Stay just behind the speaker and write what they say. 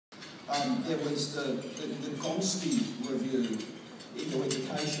There was the Gonski Review into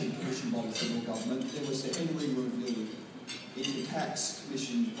Education commissioned by the federal government. There was the Henry Review into Tax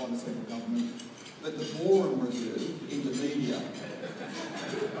commissioned by the federal government. But the Boreham Review into media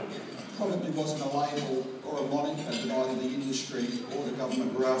probably wasn't a label or a moniker that either the industry or the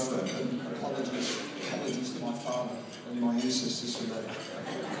government were after. And apologies to my father and my ancestors for that.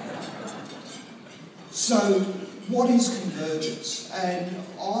 So, what is convergence? And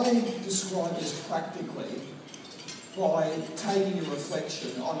I describe this practically by taking a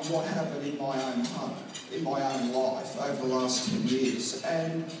reflection on what happened in my own home, in my own life over the last 10 years.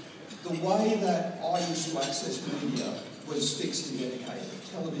 And the way that I used to access media was fixed and dedicated.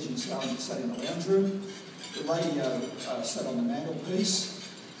 Television sat in the lounge room, the radio sat on the mantelpiece,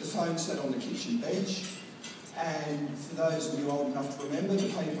 the phone sat on the kitchen bench, and for those of you old enough to remember, the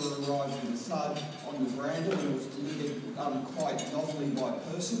paper arrived with a thud on the veranda and it was delivered quite novelly by a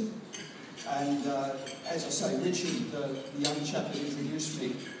person. And as I say, Richard, the young chap that introduced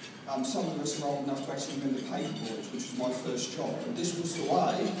me, some of us are old enough to actually remember paperboards, which was my first job. And this was the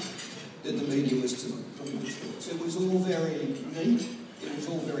way that the media was delivered to us. It was all very neat, it was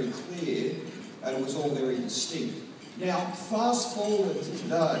all very clear, and it was all very distinct. Now, fast forward to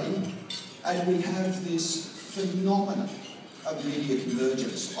today, and we have this phenomenon of media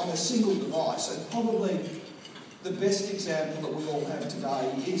convergence on a single device, and probably the best example that we all have today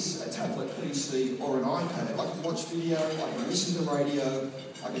is a tablet PC or an iPad. I can watch video, I can listen to radio,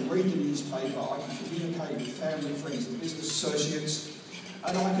 I can read the newspaper, I can communicate with family, friends and business associates,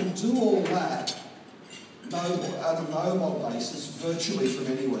 and I can do all that on a mobile basis virtually from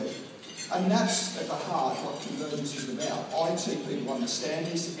anywhere. And that's at the heart what convergence is about. IT people understand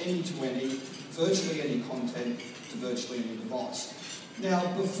this, any-to-any, virtually any content to virtually any device. Now,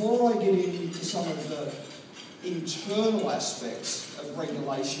 before I get into some of the internal aspects of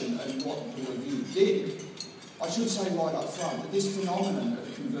regulation and what the review did, I should say right up front that this phenomenon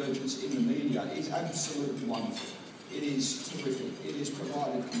of convergence in the media is absolutely wonderful. It is terrific. It has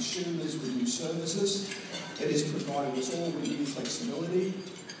provided consumers with new services. It has provided us all with new flexibility.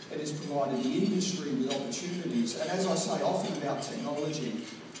 It has provided the industry with opportunities. And as I say often about technology,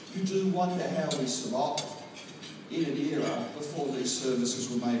 you do wonder how we survived in an era before these services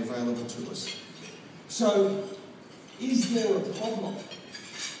were made available to us. So, is there a problem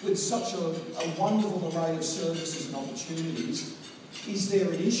with such a wonderful array of services and opportunities? Is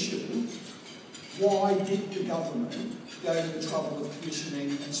there an issue? Why did the government go to the trouble of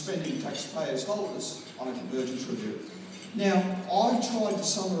commissioning and spending taxpayers' dollars on a convergence review? Now, I've tried to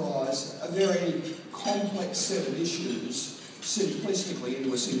summarise a very complex set of issues simplistically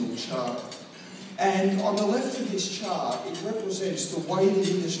into a single chart. And on the left of this chart, it represents the way the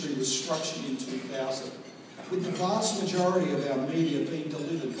industry was structured in 2000, with the vast majority of our media being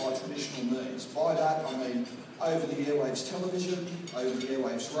delivered by traditional means. By that, I mean over the airwaves television, over the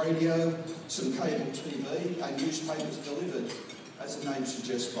airwaves radio, some cable TV, and newspapers delivered, as the name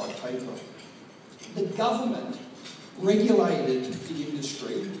suggests, by paper. The government regulated the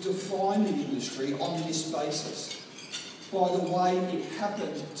industry, defined the industry on this basis, by the way it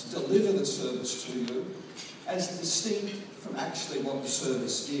happened to deliver the service to you, as distinct from actually what the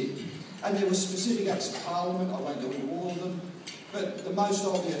service did. And there were specific acts of Parliament, I won't go into all of them, but the most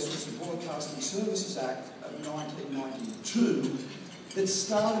obvious was the Broadcasting Services Act of 1992 that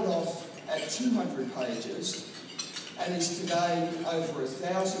started off at 200 pages and is today over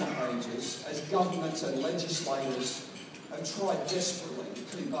 1,000 pages as governments and legislators have tried desperately to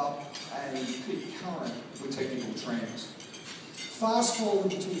keep up and keep current with technical trends. Fast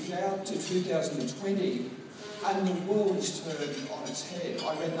forward to 2020 and the world is turned on its head.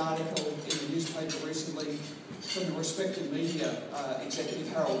 I read an article in the newspaper recently from the respected media executive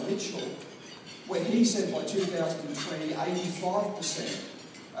Harold Mitchell, where he said by 2020, 85%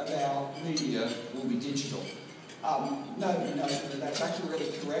 of our media will be digital. Nobody knows whether that's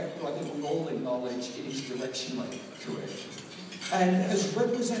accurately correct, but I think we all acknowledge it is directionally correct. And as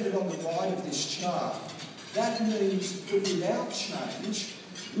represented on the right of this chart, that means that without change,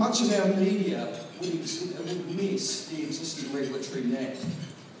 much of our media would miss the existing regulatory net.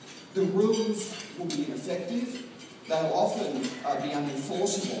 The rules will be ineffective, they'll often be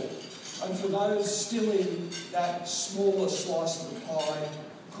unenforceable, and for those still in that smaller slice of the pie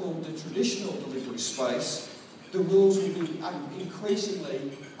called the traditional delivery space, the rules will be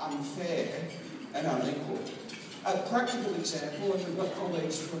increasingly unfair and unequal. A practical example, and we've got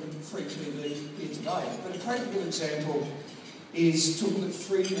colleagues from Free TV here today, but a practical example is to look at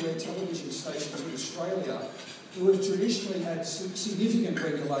free-to-air television stations in Australia who have traditionally had significant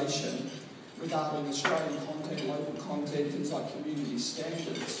regulation regarding Australian content, local content, things like community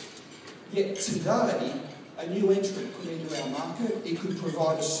standards. Yet today, a new entrant could enter our market. It could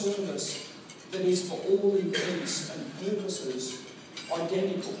provide a service that is for all intents and purposes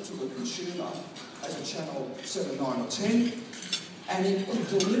identical to the consumer as a channel 7, 9 or 10, and it could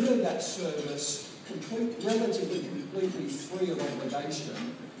deliver that service relatively completely free of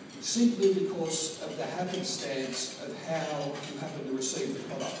obligation, simply because of the happenstance of how you happen to receive the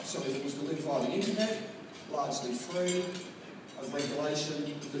product. So if it was delivered via the internet, largely free of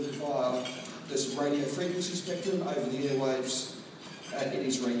regulation, delivered via this radio frequency spectrum over the airwaves, it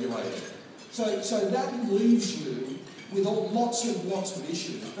is regulated. So that leaves you with lots of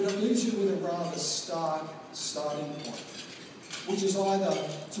issues, but it leaves you with a rather stark starting point, which is either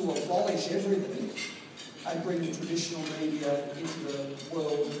to abolish everything and bring the traditional media into the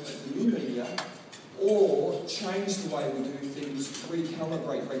world of the new media, or change the way we do things,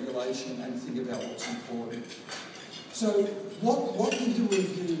 recalibrate regulation and think about what's important. So what did the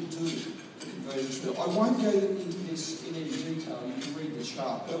review do? I won't go into this in any detail, you can read the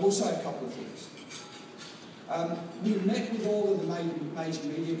chart, but I will say a couple of things. We met with all of the major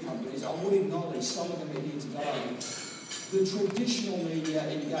media companies. I would acknowledge some of them are here today. The traditional media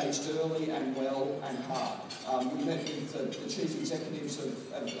engaged early and well and hard. We met with the chief executives of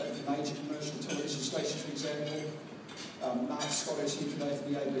the major commercial television stations, for example. Mark Scott is here today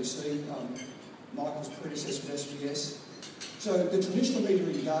from the ABC, Michael's predecessor at SBS. So the traditional media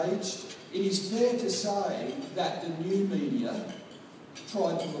engaged. It is fair to say that the new media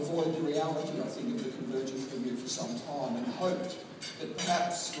tried to avoid the reality, I think, of the convergence review for some time and hoped that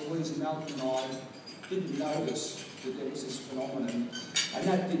perhaps Louise and Malcolm and I didn't notice that there was this phenomenon, and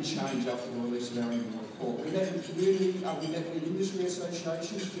that did change after the release of our annual report. We met with community, we met with industry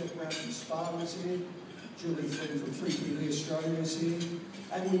associations. Jeff Brown from SPA was here, Julie Flynn from Free TV Australia is here,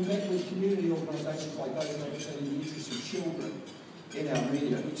 and we met with community organisations like those representing the interests of children in our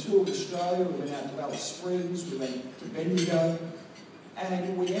media. We toured Australia, we went out to Alice Springs, we went to Bendigo,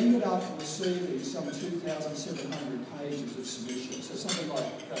 and we ended up receiving some 2,700 pages of submissions, so something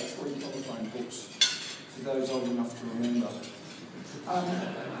like 3 telephone books for those old enough to remember.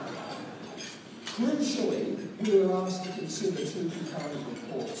 Crucially, we were asked to consider 2 concurrent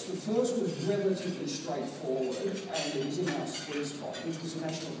reports. The first was relatively straightforward, and it was in our sweet spot, which was a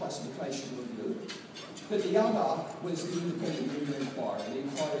national classification review. But the other was the independent media inquiry, the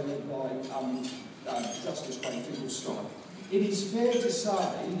inquiry led by Justice Ray Finkelstein. It is fair to say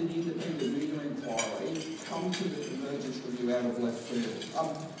that the independent media inquiry come to the convergence review out of left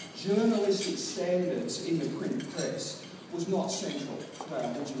field. Journalistic standards in the print press was not central to our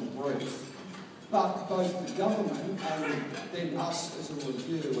original brief, but both the government and then us as a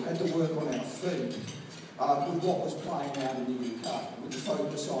review had to work on our feet with what was playing out in the UK, with the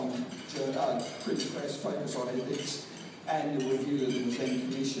focus on print press, focus on ethics, and the review that was then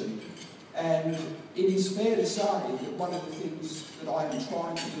commissioned. And it is fair to say that one of the things that I am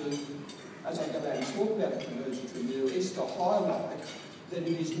trying to do as I go out and talk about the convergence review is to highlight that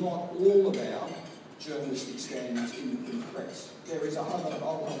it is not all about journalistic standards in the print press. There is a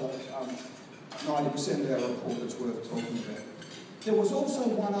whole other 90% of our report that's worth talking about. There was also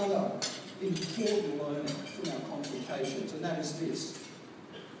one other important learning from our consultations, and that is this.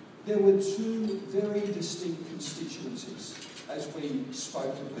 There were 2 very distinct constituencies as we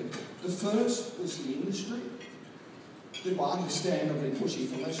spoke to people. The first was the industry, that were understandably pushing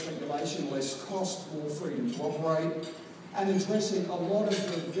for less regulation, less cost, more freedom to operate, and addressing a lot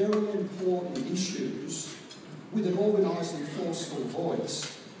of the very important issues with an organised and forceful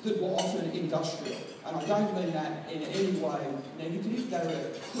voice that were often industrial. And I don't mean that in any way negative. They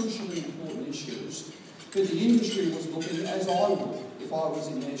were crucially important issues, but the industry was looking, as I would if I was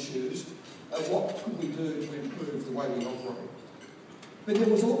in their shoes, at what could we do to improve the way we operate. But there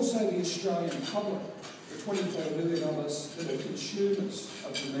was also the Australian public, the 24 million of us that are consumers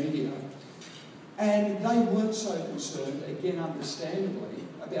of the media, and they weren't so concerned, again understandably,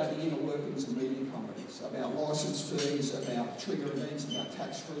 about the inner workings of media companies, about licence fees, about trigger events, about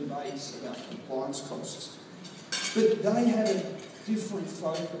tax rebates, about compliance costs. But they had a different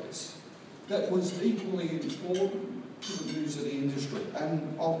focus that was equally important to the views of the industry,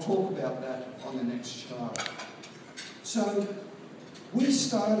 and I'll talk about that on the next chart. So we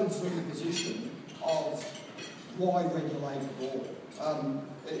started from the position of why regulate at all.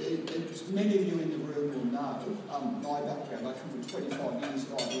 Many of you in the room will know my background. I come from 25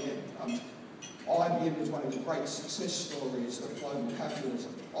 years at IBM. IBM is one of the great success stories of global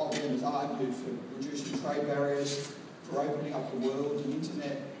capitalism. IBM has argued for reducing trade barriers, for opening up the world, the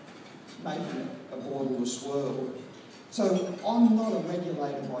internet, making it a borderless world. So I'm not a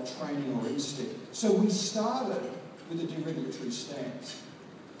regulator by training or instinct. So we started with a deregulatory stance.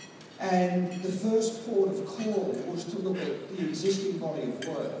 And the first port of call was to look at the existing body of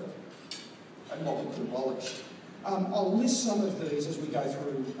work and what we could abolish. I'll list some of these as we go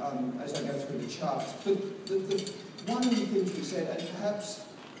through, as I go through the charts. But one of the things we said, and perhaps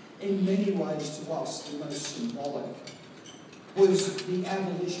in many ways to us the most symbolic, was the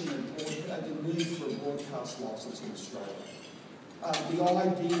abolition of the need for a broadcast licence in Australia. The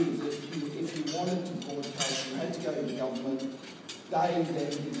idea that if you wanted to broadcast, you had to go to the government. They then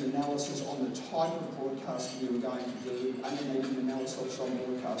did an analysis on the type of broadcasting you were going to do, and then they did an analysis on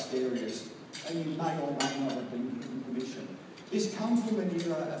broadcast areas. And you may or may not have been given permission. This comes from an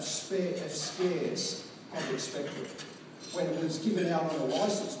era of scarce public spectrum, when it was given out on a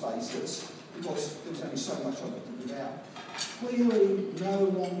licence basis because there was only so much of it to give out. Clearly no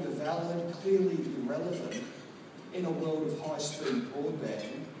longer valid, clearly irrelevant in a world of high-speed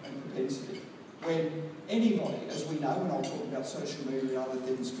broadband and propensity, when anybody, as we know, and I'll talk about social media and other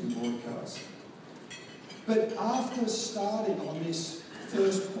things, can broadcast. But after starting on this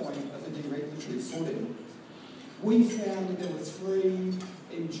first point of the deregulatory footing, we found that there were three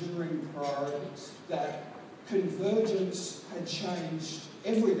enduring priorities, that convergence had changed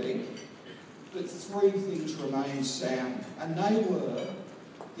everything, but three things remained sound, and they were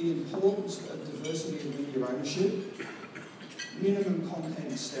the importance of diversity of media ownership, minimum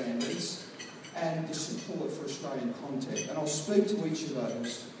content standards, and the support for Australian content. And I'll speak to each of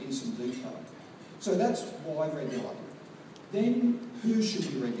those in some detail. So that's why regulate. Then, who should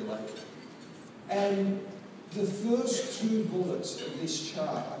be regulated? And the first two bullets of this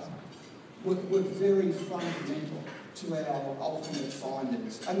chart were very fundamental to our ultimate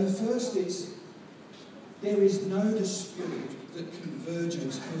findings. And the first is, there is no dispute that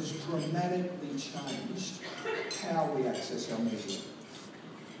convergence has dramatically changed how we access our media.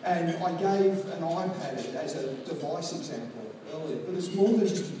 And I gave an iPad as a device example earlier, but it's more than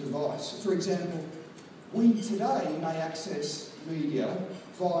just a device. For example, we today may access media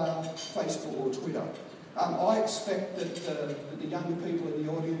via Facebook or Twitter. I expect that the younger people in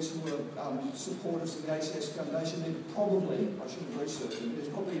the audience who are supporters of the ACS Foundation, they're probably, I should have researched it, there's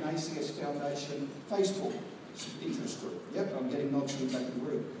probably an ACS Foundation Facebook interest group. Yep, I'm getting nods from the back of the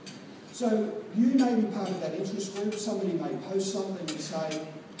room. So you may be part of that interest group. Somebody may post something and say,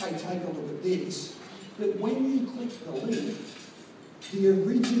 hey, take a look at this. But when you click the link, the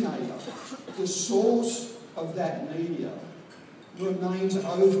originator, the source of that media, remains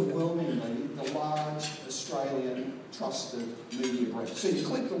overwhelmingly the large Australian trusted media group. So you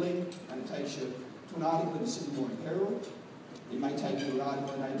click the link and it takes you to an article in the Sydney Morning Herald. It may take you to an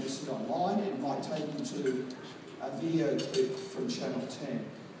article in ABC Online. It might take you to a video clip from Channel 10.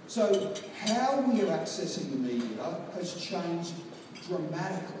 So how we are accessing the media has changed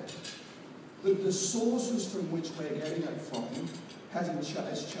dramatically. But the sources from which we're getting it from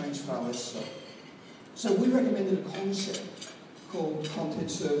has changed far less so. So we recommended a concept called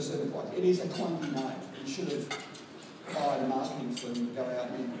Content Service Enterprise. It is a clunky name. You should have hired a marketing firm to go out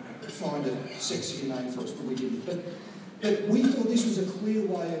and find a sexier name for us, but we didn't. But we thought this was a clear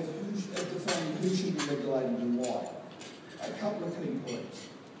way of defining who should be regulated and why. A couple of key points.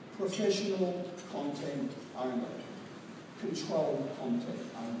 Professional content only. Controlled content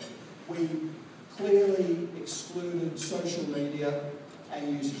only. We clearly excluded social media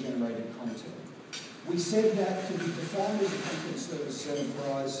and user-generated content. We said that to be defined as a content service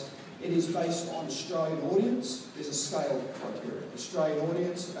enterprise, it is based on Australian audience. There's a scale criteria. Australian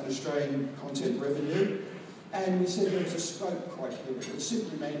audience and Australian content revenue. And we said there was a scope criteria. It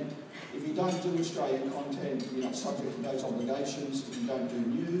simply meant if you don't do Australian content, you're not subject to those obligations. If you don't do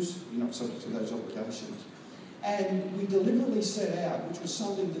news, you're not subject to those obligations. And we deliberately set out, which was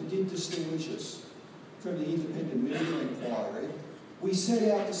something that did distinguish us from the independent media inquiry, we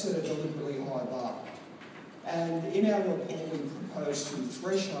set out to set a deliberately high bar. And in our report, we proposed some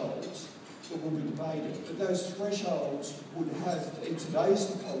thresholds that will be debated. But those thresholds would have, in today's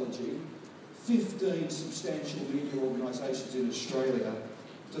topology, 15 substantial media organisations in Australia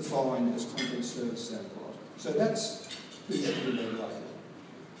defined as content service enterprise. So that's who should be regulated.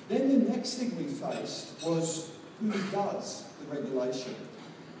 Then the next thing we faced was who does the regulation.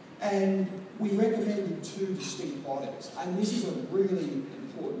 And we recommended two distinct bodies. And this is a really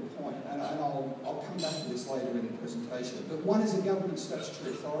important point, and I'll come back to this later in the presentation. But one is a government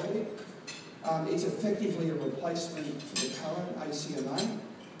statutory authority. It's effectively a replacement for the current ACMA.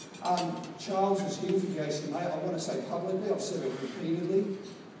 Charles is here for the ACMA. I want to say publicly, I've said it repeatedly,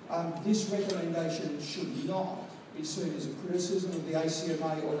 this recommendation should not be seen as a criticism of the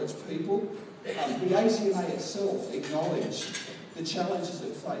ACMA or its people. The ACMA itself acknowledged the challenges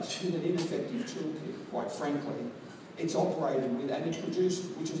it faced with an ineffective toolkit, quite frankly. It's operated with, and it produced,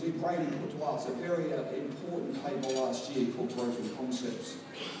 which is an great input to us, a very important paper last year called Broken Concepts.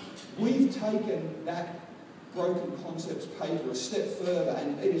 We've taken that Broken Concepts paper a step further,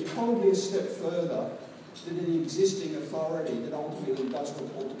 and it is probably a step further than the existing authority that ultimately does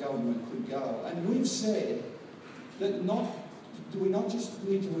report to government could go. And we've said that do we not just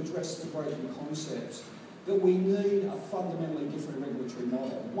need to address the broken concepts, that we need a fundamentally different regulatory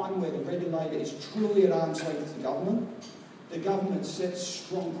model, one where the regulator is truly at arm's length with the government sets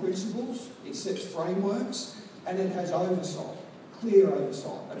strong principles, it sets frameworks, and it has oversight, clear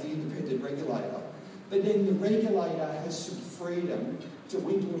oversight of the independent regulator. But then the regulator has some freedom to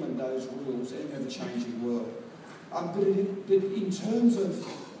implement those rules in an ever-changing world. But in terms of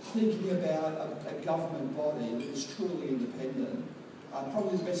thinking about a government body that is truly independent,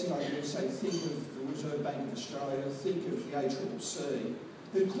 probably the best thing I can say, think of the Reserve Bank of Australia, think of the ACCC,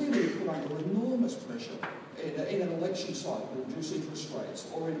 who clearly put under enormous pressure in an election cycle to reduce interest rates,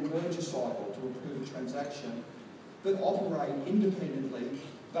 or in a merger cycle to approve a transaction, but operate independently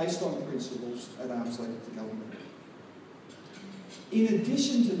based on principles at arm's length with the government. In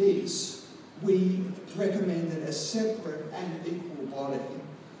addition to this, we recommended a separate and equal body,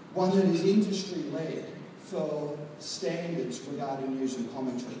 one that is industry-led for standards regarding news and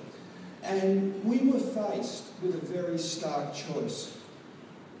commentary. And we were faced with a very stark choice.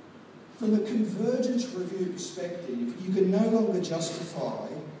 From a convergence review perspective, you can no longer justify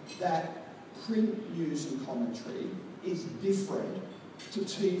that print news and commentary is different to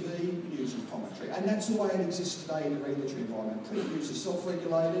TV news and commentary. And that's the way it exists today in the regulatory environment. Print news is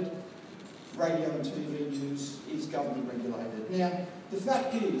self-regulated, radio and TV news is government regulated. Now, the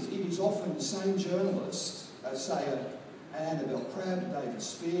fact is, it is often the same journalists, say Annabelle Crabb, David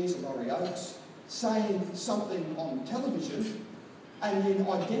Spears, and Laurie Oakes, saying something on television, and then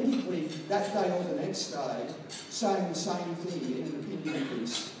identically that day or the next day saying the same thing in an opinion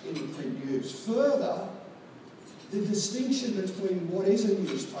piece in the print news. Further, the distinction between what is a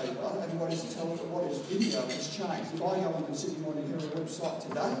newspaper and what is video has changed. If I go on the Sydney Morning Herald website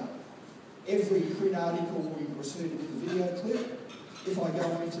today, every print article will be preceded with a video clip. If I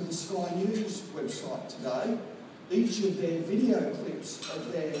go into the Sky News website today, each of their video clips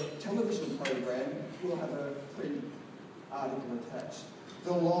of their television program will have a print article attached.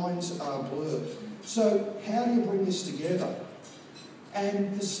 The lines are blurred. So how do you bring this together?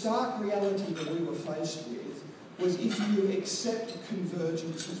 And the stark reality that we were faced with was, if you accept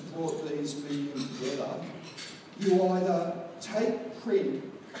convergence has brought these mediums together, you either take print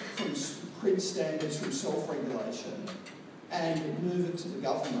standards from self-regulation and move it to the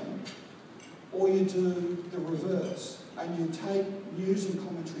government, or you do the reverse and you take news and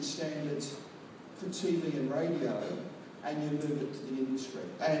commentary standards for TV and radio and you move it to the industry.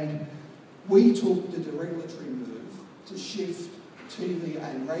 And we took the regulatory move to shift TV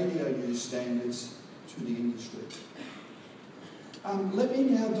and radio news standards to the industry. Let me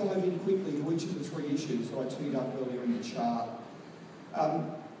now dive in quickly to each of the three issues that I teed up earlier in the chart.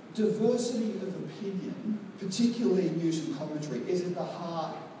 Diversity of opinion, particularly in news and commentary, is at the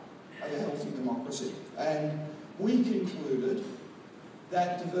heart of a healthy democracy. And we concluded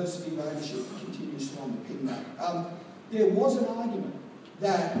that diversity of ownership continues to underpin that. There was an argument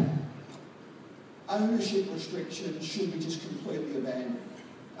that ownership restrictions should be just completely abandoned,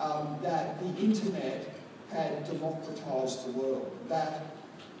 that the internet had democratised the world, that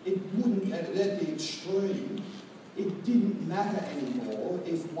it wouldn't, at the extreme, it didn't matter anymore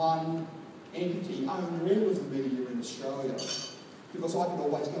if one entity owned all of the media in Australia, because I could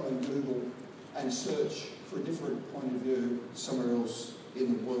always go and Google and search for a different point of view somewhere else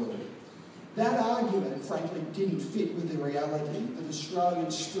in the world. That argument, frankly, didn't fit with the reality that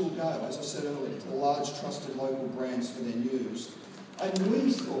Australians still go, as I said earlier, to large trusted local brands for their news. And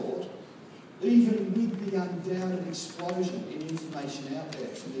we thought, even with the undoubted explosion in information out there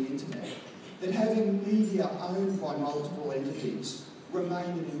from the internet, that having media owned by multiple entities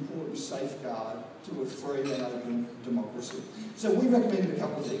remained an important safeguard to a free and open democracy. So we recommended a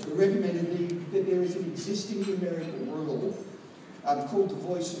couple of things. We recommended that there is an existing numerical rule called the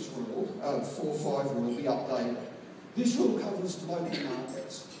Voices Rule, 4-5 rule, be updated. This rule covers local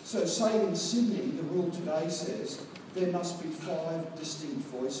markets. So say in Sydney, the rule today says there must be 5 distinct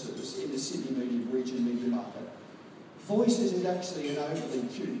voices in the Sydney region media market. Voices is actually an overly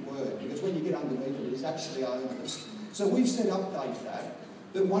cute word, because when you get underneath it, it's actually owners. So we've said update that,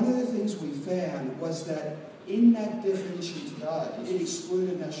 but one of the things we found was that in that definition today, it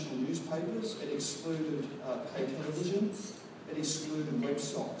excluded national newspapers, it excluded paid television, it excluded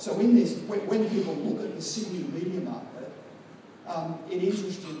websites. So in this, when people look at the Sydney media market, it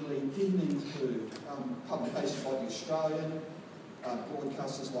interestingly didn't include publications like The Australian,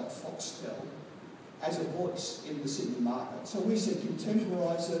 broadcasters like Foxtel as a voice in the Sydney market. So we said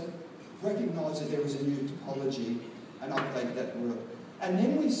contemporise it, recognise that there is a new topology, and update that rule. And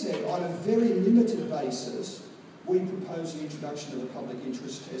then we said, on a very limited basis, we propose the introduction of a public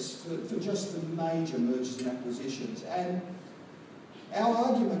interest test for just the major mergers and acquisitions. And our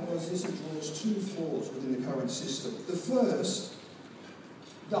argument was this draws two flaws within the current system. The first,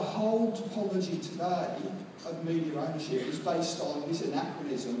 the whole topology today of media ownership is based on this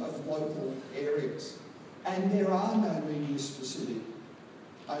anachronism of local areas. And there are no media-specific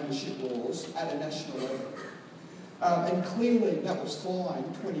ownership laws at a national level. And clearly that was fine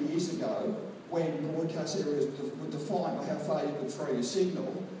 20 years ago when broadcast areas were defined by how far you could throw your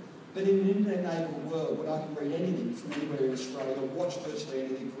signal. But in an internet-enabled world, when I can read anything from anywhere in Australia, or watch virtually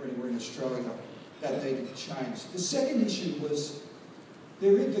anything from anywhere in Australia, that needed to change. The second issue was the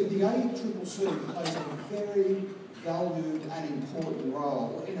ACSF plays a very valued and important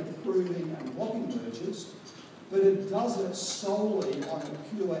role in approving and blocking mergers, but it does it solely on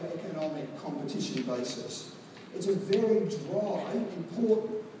a pure economic competition basis. It's a very dry,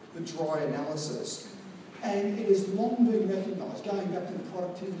 important but dry analysis. And it has long been recognised, going back to the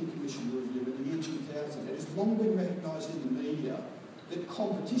Productivity Commission review in the year 2000, it has long been recognised in the media that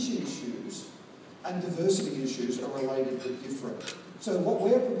competition issues and diversity issues are related but different. So what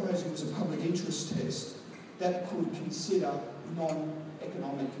we're proposing is a public interest test that could consider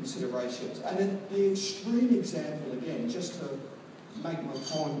non-economic considerations. And at the extreme example, again, just to make my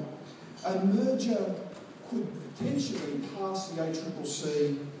point, a merger could potentially pass the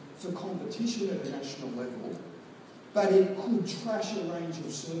ACCC for competition at a national level, but it could trash a range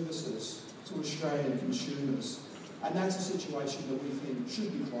of services to Australian consumers. And that's a situation that we think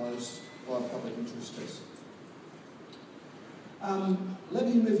should be closed by a public interest test. Let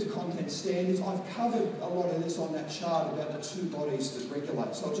me move to content standards. I've covered a lot of this on that chart about the two bodies that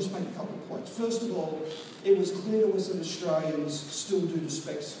regulate, so I'll just make a couple of points. First of all, it was clear to us that Australians still do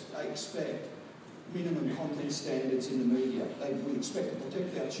expect minimum content standards in the media. We expect to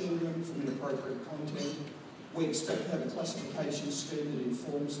protect our children from inappropriate content. We expect to have a classification scheme that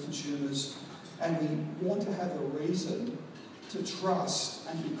informs consumers, and we want to have a reason to trust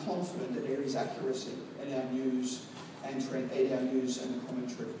and be confident that there is accuracy in our news and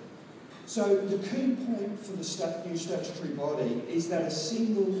commentary. So the key point for the new statutory body is that a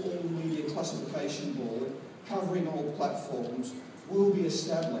single all-media classification board covering all platforms will be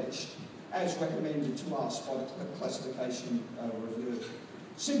established as recommended to us by the classification review.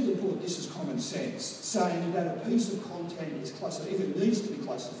 Simply put, this is common sense, saying that a piece of content is classified, if it needs to be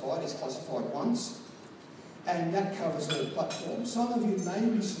classified, it's classified once, and that covers all platforms. Some of you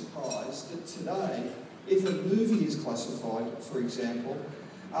may be surprised that today, if a movie is classified, for example,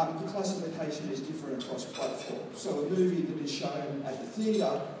 the classification is different across platforms. So a movie that is shown at the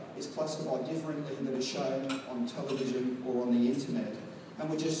theatre is classified differently than is shown on television or on the internet. And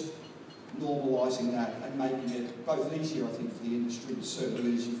we're just normalising that and making it both easier, I think, for the industry, but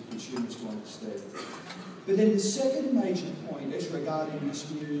certainly easier for consumers to understand. But then the second major point is regarding this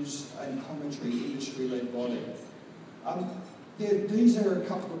news and commentary industry-led body. These are a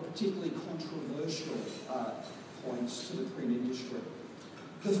couple of particularly controversial points to the print industry.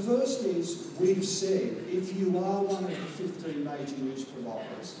 The first is, we've said, if you are one of the 15 major news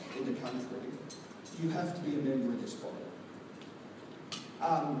providers in the country, you have to be a member of this body.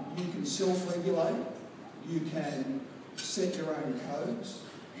 You can self-regulate, you can set your own codes,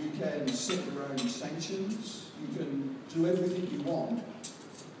 you can set your own sanctions, you can do everything you want,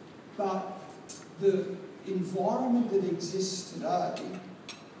 but the environment that exists today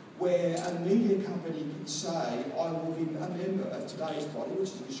where a media company can say, I will be a member of today's body, which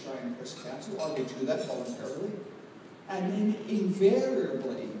is the Australian Press Council, I will do that voluntarily, and then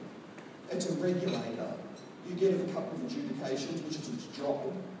invariably, as a regulator, you get a couple of adjudications, which is its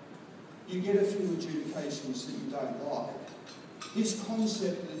job. You get a few adjudications that you don't like. This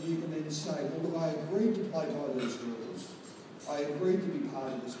concept that you can then say, well, look, I agreed to play by these rules. I agreed to be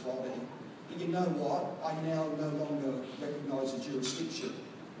part of this body. But you know what? I now no longer recognise the jurisdiction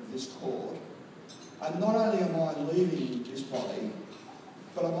of this court. And not only am I leaving this body,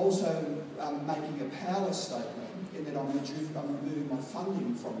 but I'm also making a power statement in that I'm removing my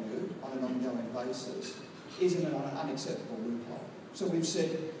funding from you on an ongoing basis. Isn't an unacceptable loophole. So we've said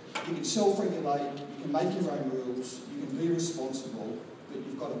you can self-regulate, you can make your own rules, you can be responsible, but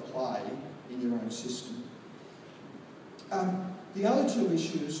you've got to play in your own system. The other two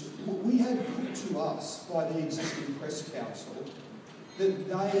issues, we had put to us by the existing Press Council that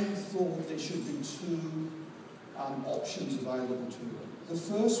they thought there should be two options available to them. The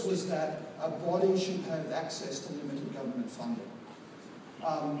first was that a body should have access to limited government funding.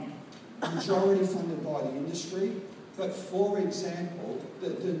 majority funded by the industry. But for example,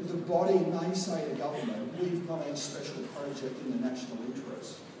 the body may say to government, we've got a special project in the national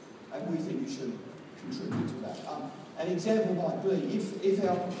interest, and we think you should contribute to that. An example might be, if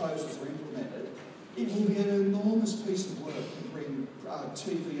our proposals are implemented, it will be an enormous piece of work to bring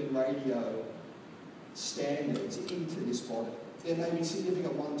TV and radio standards into this body. There may be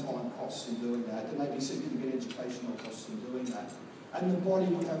significant one-time costs in doing that. There may be significant educational costs in doing that. And the body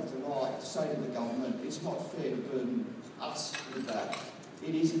would have the right to say to the government, it's not fair to burden us with that.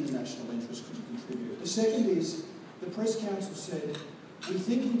 It is in the national interest to contribute. The second is, the Press Council said, we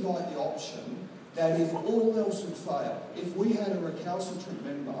think we'd like the option that if all else would fail, if we had a recalcitrant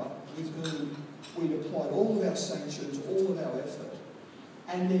member with whom we'd applied all of our sanctions, all of our effort,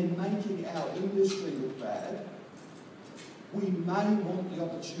 and then making our industry look bad, we may want the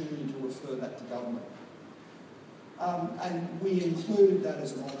opportunity to refer that to government. And we included that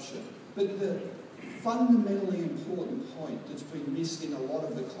as an option. But the fundamentally important point that's been missed in a lot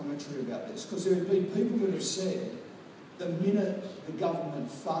of the commentary about this, because there have been people that have said the minute the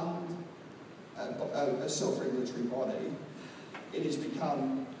government fund a self-regulatory body, it has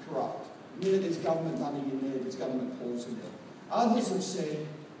become corrupt. The minute there's government money in there, there's government clause in there. Others have said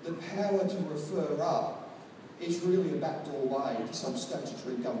the power to refer up is really a backdoor way to some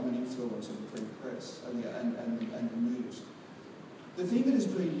statutory government influence of the print press and the news. The thing that has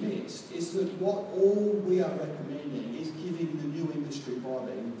been missed is that what all we are recommending is giving the new industry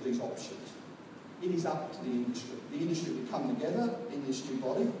body these options. It is up to the industry. The industry can come together in this new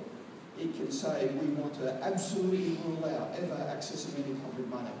body. It can say, we want to absolutely rule out ever accessing any public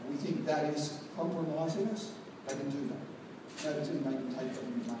money. We think that is compromising us. They can do that. No, they can take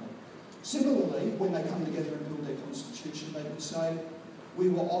government money. Similarly, when they come together and build their constitution, they can say, we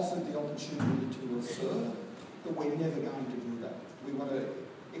were offered the opportunity to refer, but we're never going to do that. We want to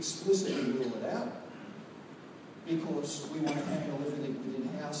explicitly rule it out because we want to handle everything within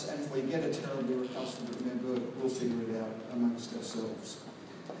house, and if we get a terribly recalcitrant member, we'll figure it out amongst ourselves.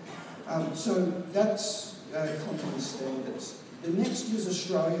 So that's content standards. The next was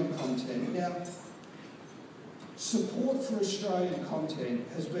Australian content. Now, support for Australian content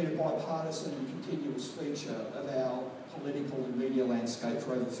has been a bipartisan and continuous feature of our political and media landscape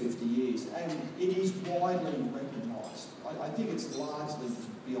for over 50 years, and it is widely recognised. I think it's largely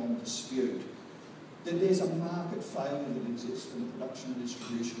beyond dispute that there's a market failure that exists for the production and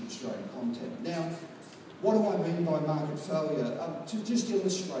distribution of Australian content. Now, what do I mean by market failure? To just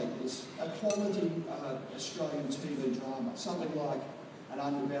illustrate this, a quality Australian TV drama, something like An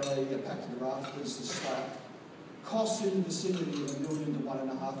Underbelly, A Pact to the Rafters, The Slap, costs in the vicinity of $1 million to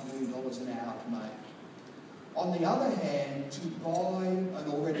 $1.5 million an hour to make. On the other hand, to buy an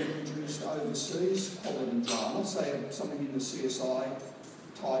already produced overseas quality drama, say something in the CSI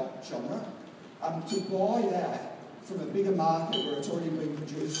type genre, to buy that from a bigger market where it's already been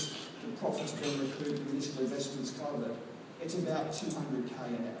produced, the profits have been recouped, the initial investments covered, it's about $200K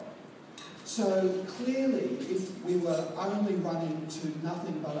an hour. So clearly, if we were only running to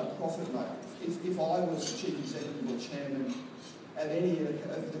nothing but a profit motive, if I was the chief executive or chairman of any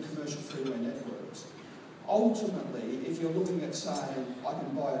of the commercial freeway networks, ultimately, if you're looking at saying, I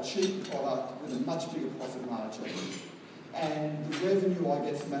can buy a cheap product with a much bigger profit margin, and the revenue I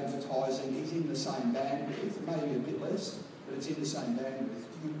get from advertising is in the same bandwidth, maybe a bit less, but it's in the same bandwidth,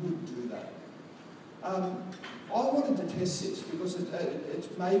 you would do that. I wanted to test this because it's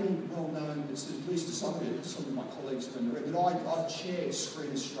maybe well known, it's at least to some of my colleagues who are in the room, that I've chaired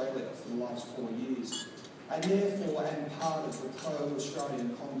Screen Australia for the last 4 years, and therefore am part of the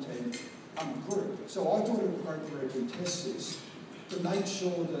pro-Australian content group. So I thought it appropriately test this to make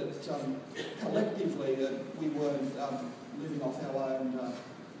sure that collectively that we weren't living off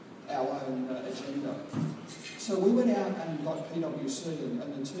our own agenda. So we went out and got PwC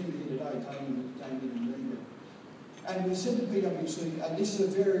and the team here today, Damien and Megan. And we said to PwC, and this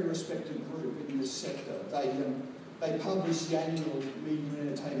is a very respected group in this sector, they publish the annual Media and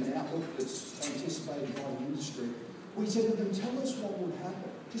Entertainment Outlook that's anticipated by the industry. We said to them, tell us what would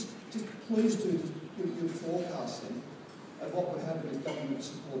happen. Just please do your forecasting of what would happen if government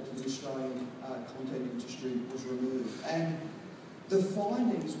support to the Australian content industry was removed. And the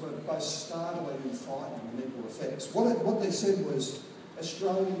findings were both startling and frightening in equal effects. What they said was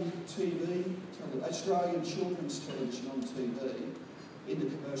Australian children's television on TV in the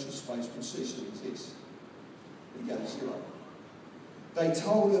commercial space will cease to exist. It goes zero. They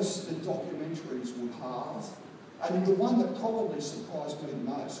told us that documentaries would halve. And the one that probably surprised me the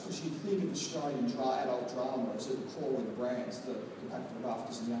most, because you think of Australian adult drama as at the core of the brands, the Pact to the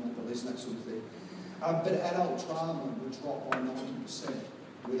Rafters and the Underbellies and that sort of thing. But adult drama would drop by 90%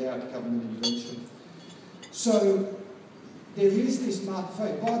 without government intervention. So there is this market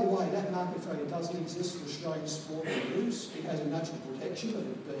failure. By the way, that market failure doesn't exist for Australian sport or news. It has a natural protection of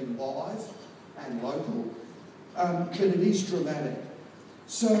it being live and local, but it is dramatic.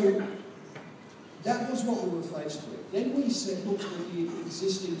 So that was what we were faced with. Then we said, looked at the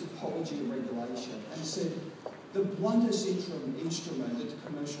existing topology of regulation and said, the bluntest instrument that the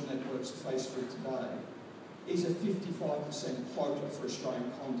commercial networks are faced with today is a 55% quota for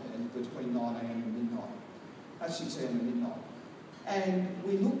Australian content between 9 a.m. and midnight. At 6 a.m. and midnight. And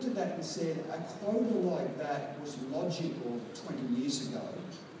we looked at that and said a quota like that was logical 20 years ago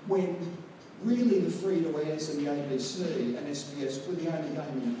when really the free-to-airs and the ABC and SBS were the only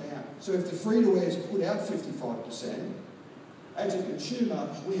game in town. So if the free-to-airs put out 55%, as a consumer,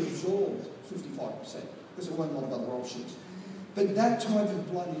 we absorbed 55% because there weren't a lot of other options. But that type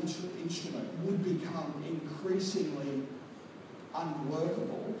of blunt instrument would become increasingly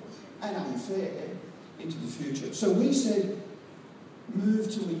unworkable and unfair into the future. So we said,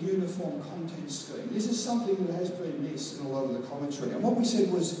 move to a uniform content scheme. This is something that has been missed in a lot of the commentary. And what we said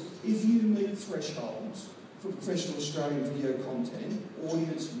was, if you meet thresholds for professional Australian video content,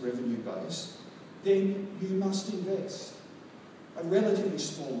 audience and revenue base, then you must invest. A relatively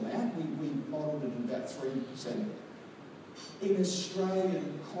small amount, we modelled it at about 3%, in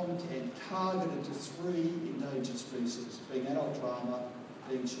Australian content targeted to 3 endangered species, being adult drama,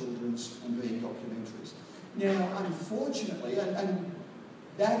 being children's, and being documentaries. Now, unfortunately, and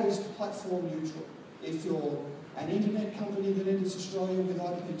that is platform neutral. If you're an internet company that enters Australia with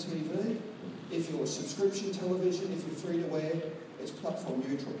IPTV, if you're subscription television, if you're free-to-air, it's platform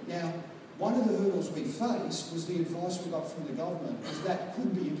neutral. Now, one of the hurdles we faced was the advice we got from the government, was that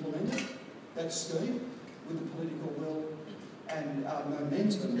could be implemented, that scheme, with the political will and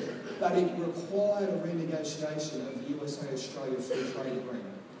momentum, but it required a renegotiation of the USA-Australia Free Trade Agreement.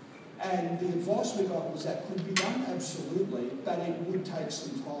 And the advice we got was that could be done, absolutely, but it would take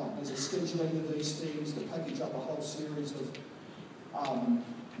some time. There's a scheduling of these things, to package up a whole series of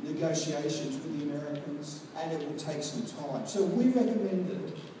negotiations with the Americans, and it will take some time. So we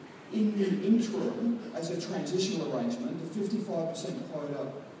recommended, in the interim, as a transitional arrangement, the 55%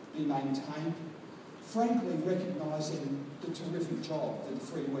 quota be maintained, frankly recognising the terrific job that the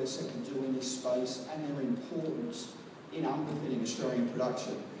free-to-air sector do in this space and their importance in underpinning Australian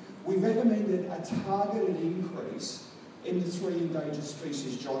production. We recommended a targeted increase in the 3 endangered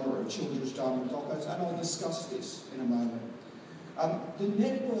species genre of children's drama and docos, and I'll discuss this in a moment. The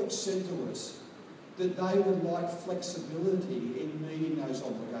network said to us that they would like flexibility in meeting those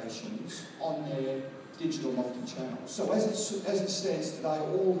obligations on their digital multi-channel. So as it stands today,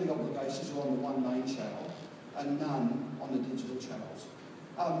 all the obligations are on the one main channel and none on the digital channels.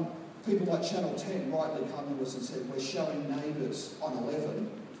 People like Channel 10 rightly come to us and said, we're showing Neighbours on 11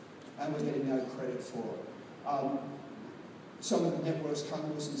 and we're getting no credit for it. Some of the networks come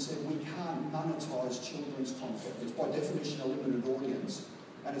to us and said, we can't monetise children's content. It's by definition a limited audience,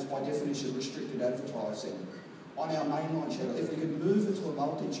 and it's by definition restricted advertising. On our mainline channel, if we could move it to a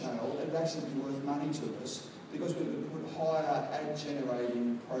multi-channel, it would actually be worth money to us because we could put higher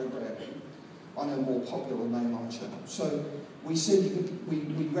ad-generating programming on a more popular mainline channel. So we said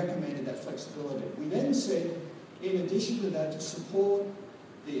we recommended that flexibility. We then said, in addition to that, to support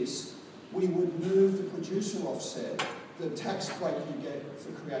this, we would move the producer offset, the tax break you get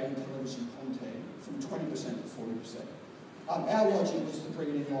for creating television content, from 20% to 40%. Our logic was to bring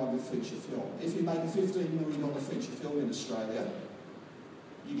it in line with feature film. If you make a $15 million feature film in Australia,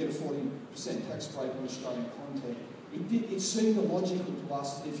 you get a 40% tax break on Australian content. It seemed illogical to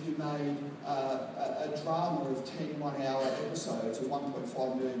us that if you made a drama of 10 one-hour episodes of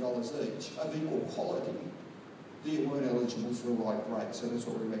 $1.5 million each, of equal quality, that you weren't eligible for a right break, so that's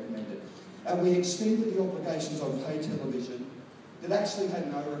what we recommended. And we extended the obligations on pay television that actually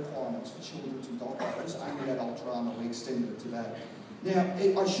had no requirements for children's and docos, only adult drama. We extended it to that. Now,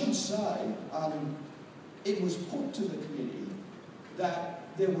 I should say, it was put to the committee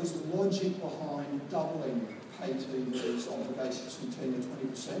that there was logic behind doubling pay TV's obligations from 10 to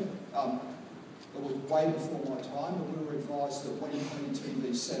 20%. It was way before my time, but we were advised that when pay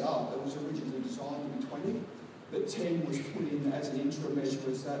TV set up, it was originally designed to be 20, but 10 was put in as an interim measure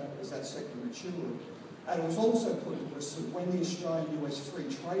as that sector matured. And it was also put to us that when the Australian-US Free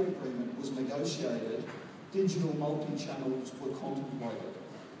Trade Agreement was negotiated, digital multi-channels were contemplated.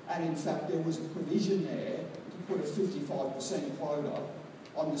 And in fact, there was a provision there to put a 55% quota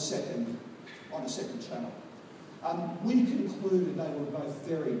on a second channel. We concluded they were both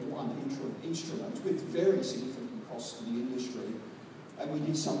very blunt instruments with very significant costs to the industry. And we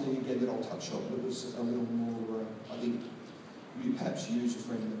did something again that I'll touch on that was a little more, I think, perhaps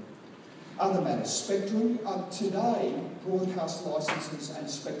user-friendly. Other matters, spectrum. Today, broadcast licences and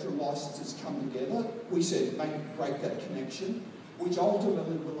spectrum licences come together. We said break that connection, which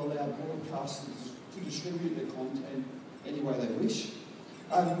ultimately will allow broadcasters to distribute their content any way they wish.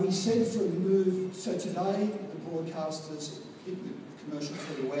 We said for move, so today the broadcasters, commercial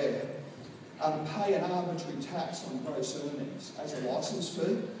free-to-air, pay an arbitrary tax on gross earnings as a licence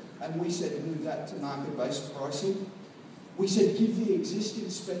fee, and we said move that to market-based pricing. We said give the existing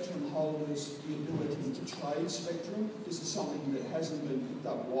spectrum holders the ability to trade spectrum. This is something that hasn't been picked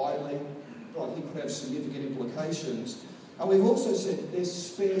up widely, but I think could have significant implications. And we've also said there's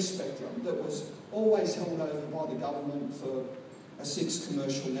spare spectrum that was always held over by the government for a sixth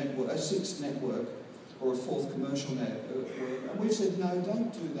network, or a fourth commercial network. And we've said, no,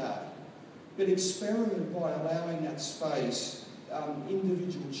 don't do that. But experiment by allowing that space,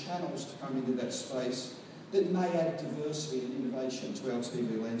 individual channels to come into that space that may add diversity and innovation to our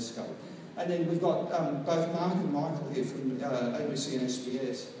TV landscape. And then we've got both Mark and Michael here from ABC and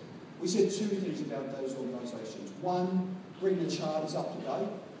SBS. We said two things about those organisations. One, bring the charters up to date.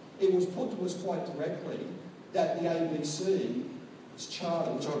 It was put to us quite directly that the ABC's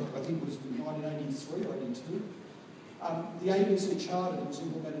charter, which I think was 1983 or 82, the ABC charter that was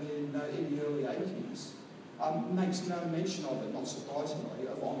implemented in the early 80s makes no mention of it, not surprisingly,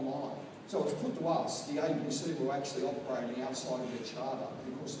 of online. So it was put to us, the ABC were actually operating outside of their charter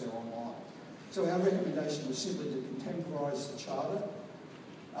because they're online. So our recommendation was simply to contemporise the charter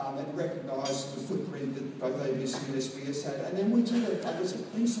and recognise the footprint that both ABC and SBS had. And then we took a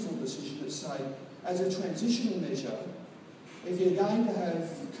principled decision to say, as a transitional measure, if you're going to have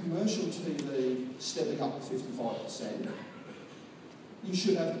commercial TV stepping up to 55%, you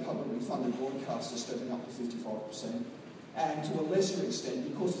should have the publicly funded broadcaster stepping up to 55%. And to a lesser extent,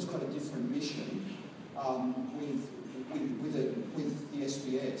 because it's got a different mission with the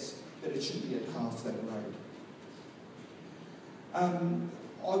SBS, that it should be at half that rate.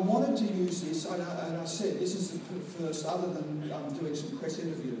 I wanted to use this, and I said this is the first, other than doing some press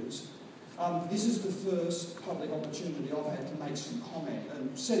interviews, this is the first public opportunity I've had to make some comment,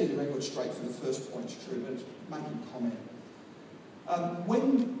 and setting the record straight for the first point's true, but it's making comment.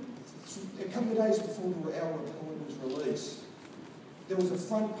 When, a couple of days before our report was released, there was a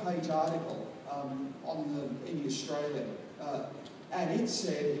front page article in the Australian, and it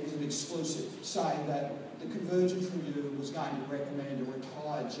said, it was an exclusive, saying that the Convergence Review was going to recommend a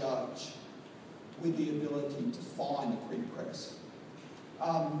retired judge with the ability to fine the print press.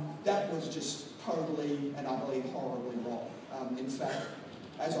 That was just totally and utterly horribly wrong. In fact,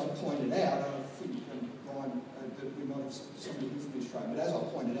 as I pointed out, I think Brian, that we might have somebody here from the Australian, but as I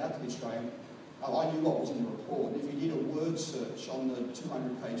pointed out to the Australian, I knew what was in the report. If you did a word search on the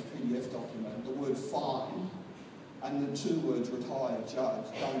 200-page PDF document, the word fine and the two words retired judge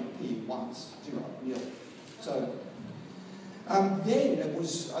don't appear once, 0, nil. So then it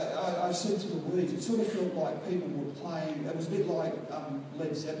was, I said to the Weeds, it sort of felt like people were playing, it was a bit like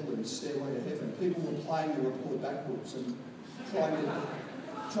Led Zeppelin's Stairway to Heaven. People were playing the report backwards and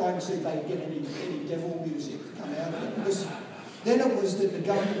trying to see if they could get any devil music to come out of it. Because then it was that the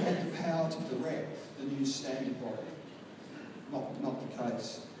government had the power to direct the news standard body. Not the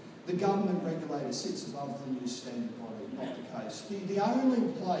case. The government regulator sits above the news standard body, not the case. The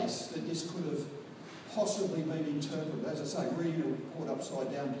only place that this could have possibly been interpreted, as I say, reading a report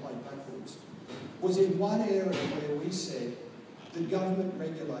upside down, played backwards, was in one area where we said the government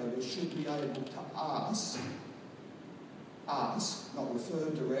regulator should be able to ask, not refer,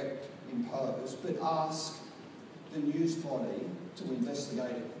 direct, impose, but ask the news body to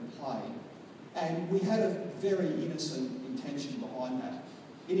investigate a complaint. And we had a very innocent intention behind that.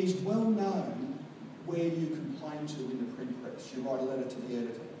 It is well known where you complain to in the print press. You write a letter to the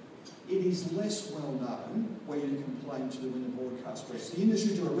editor. It is less well known where you complain to in the broadcast press. The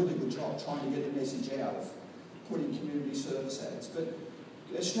industry do a really good job trying to get the message out of putting community service ads, but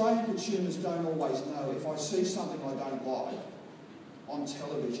Australian consumers don't always know, if I see something I don't like on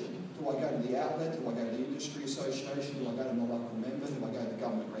television, do I go to the outlet, do I go to the industry association, do I go to my local member, do I go to the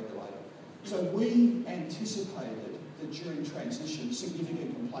government regulator? So we anticipated that during transition,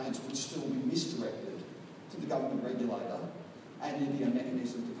 significant complaints would still be misdirected to the government regulator, and there'd be a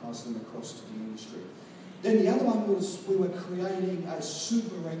mechanism to pass them across to the industry. Then the other one was we were creating a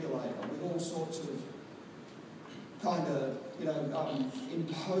super regulator with all sorts of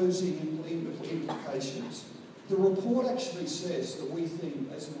imposing implications. The report actually says that we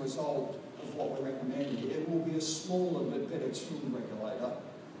think, as a result of what we're recommending, it will be a smaller but better tuned regulator,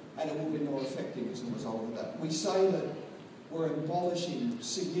 and it will be more effective as a result of that. We say that we're abolishing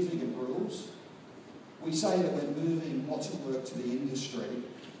significant rules. We say that we're moving lots of work to the industry,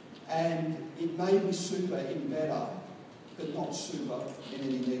 and it may be super in better, but not super in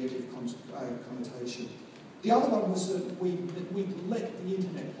any negative connotation. The other one was that we let the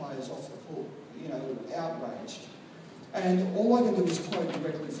internet players off the hook, outraged. And all I can do is quote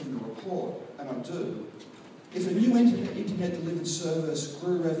directly from the report, and I do. If a new internet-delivered service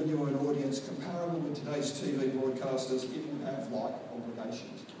grew revenue and audience comparable with today's TV broadcasters, it would have like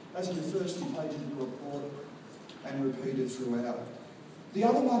obligations. That's in the first few pages of the report and repeated throughout. The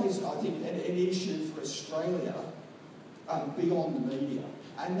other one is, I think, an issue for Australia beyond the media,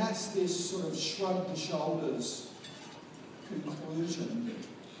 and that's this sort of shrug the shoulders conclusion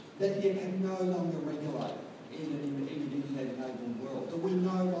that you can no longer regulate in an internet-enabled world, that we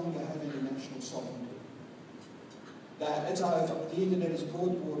no longer have any national sovereignty. That it's over. The internet has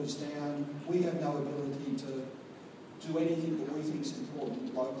brought borders down. We have no ability to do anything that we think is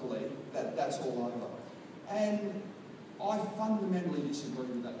important locally. That's all over. And I fundamentally disagree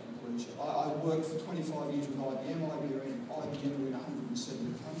with that conclusion. I worked for 25 years with IBM. IBM are in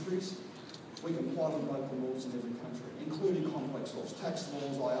 170 countries. We comply with local laws in every country, including complex laws, tax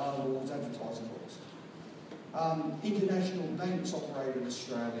laws, IR laws, advertising laws. International banks operate in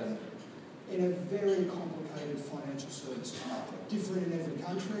Australia in a very complicated financial services market, different in every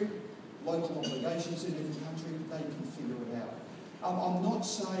country, local obligations in every country, they can figure it out. I'm not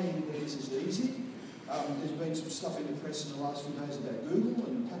saying that this is easy. There's been some stuff in the press in the last few days about Google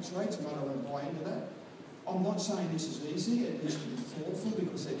and tax rates, and I don't want to buy into that. I'm not saying this is easy. It needs to be thoughtful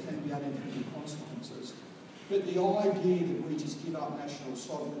because there can be unintended consequences. But the idea that we just give up national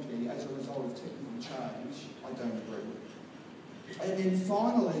sovereignty as a result of technical change, I don't agree with. And then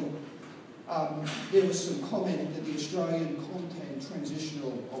finally, there was some comment that the Australian content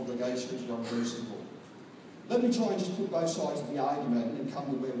transitional obligations were unreasonable. Let me try and just put both sides of the argument and then come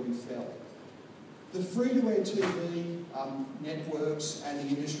to where we fell. The free-to-air TV networks and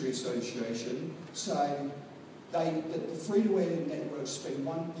the Industry Association say that the free-to-air networks spend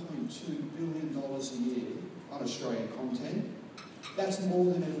 $1.2 billion a year on Australian content. That's more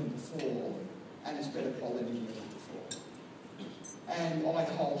than ever before, and it's better quality than ever before. And I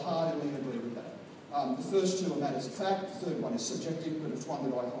wholeheartedly agree with that. The first two are matters of fact, the third one is subjective, but it's one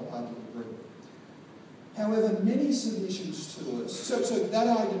that I wholeheartedly agree with. However, many submissions to us, so that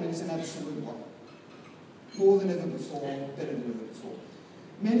argument is an absolute one. More than ever before, better than ever before.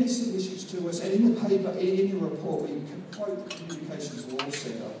 Many submissions to us, and in the paper, in the report, we can quote the Communications Law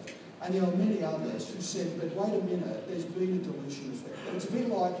Centre, and there are many others who said, but wait a minute, there's been a dilution effect. And it's a bit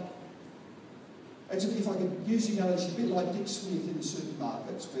like, if I could use the analogy, a bit like Dick Smith in the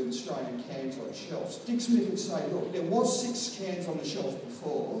supermarkets with Australian cans on shelves. Dick Smith would say, look, there was 6 cans on the shelf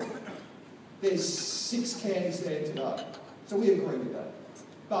before, there's 6 cans there today. So we agree with that.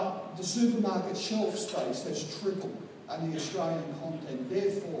 But the supermarket shelf space has tripled, and the Australian content,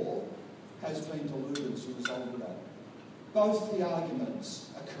 therefore, has been diluted as a result of that. Both the arguments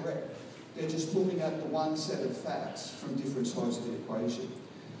are correct. They're just looking at the one set of facts from different sides of the equation.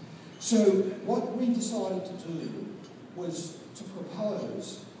 So what we decided to do was to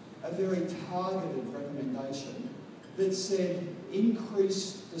propose a very targeted recommendation that said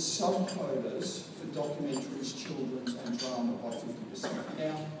increase the sub-quotas for documentaries, children's and drama by 50%.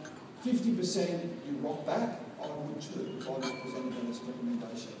 Now, 50% you rock back, I would too, if I represented that as a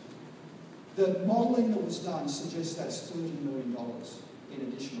recommendation. The modelling that was done suggests that's $30 million in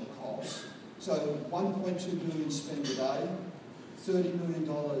additional costs. So $1.2 billion spent a day, $30 million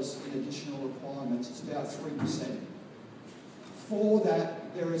in additional requirements, it's about 3%. For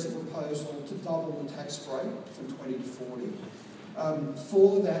that, there is a proposal to double the tax break from 20 to 40.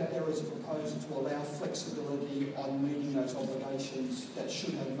 For that, there is a proposal to allow flexibility on meeting those obligations that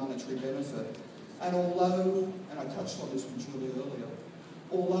should have monetary benefit. And although, and I touched on this with Julie earlier,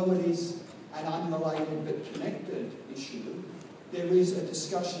 although it is an unrelated but connected issue, there is a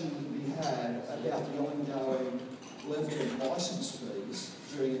discussion to be had about the ongoing level of licence fees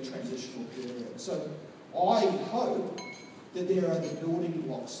during a transitional period. So I hope that there are the building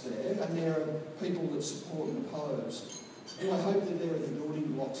blocks there, and there are people that support and oppose. And I hope that there are the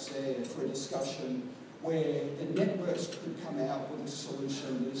building blocks there for a discussion where the networks could come out with a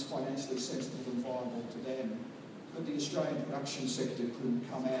solution that is financially sensible and viable to them, but the Australian production sector could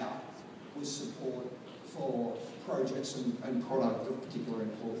come out with support for projects and product of particular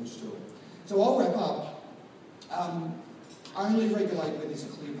importance to it. So I'll wrap up. Only regulate where there's a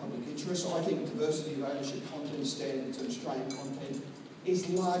clear public interest. I think diversity of ownership content standards and Australian content is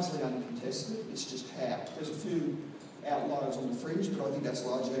largely uncontested. It's just how. There's a few outliers on the fringe, but I think that's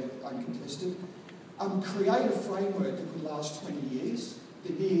largely uncontested. create a framework that could last 20 years.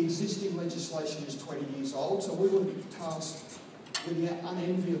 The existing legislation is 20 years old, so we were tasked with the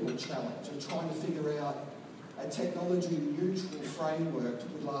unenviable challenge of trying to figure out a technology-neutral framework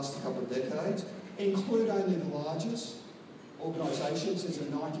that would last a couple of decades, include only the largest organisations. There's a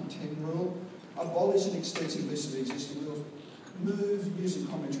 90-10 rule, abolish an extensive list of existing rules, move using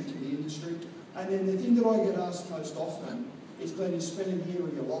commentary to the industry. And then the thing that I get asked most often is, Glenn, you spent a year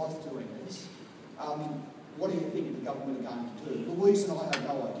of your life doing this. What do you think the government are going to do? Louise and I have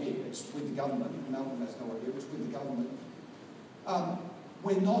no idea. It's with the government. Malcolm has no idea. It's with the government.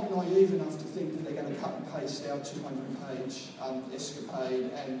 We're not naive enough to think that they're going to cut and paste our 200-page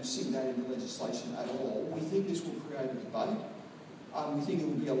escapade and sing that into legislation at all. We think this will create a debate. We think it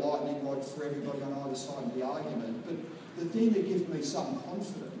will be a lightning rod for everybody on either side of the argument. But the thing that gives me some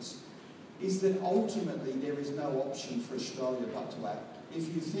confidence is that ultimately there is no option for Australia but to act. If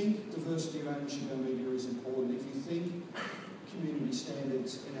you think diversity of ownership in our media is important, if you think community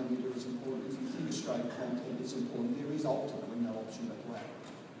standards in our media is important, if you think Australian content is important, there is ultimately no option but to act.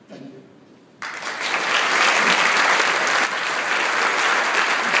 Thank you.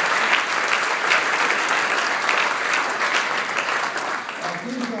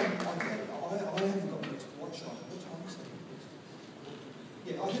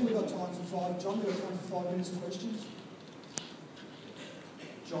 I think we've got time for 5. John, we've got time for 5 minutes of questions.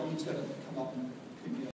 John's going to come up and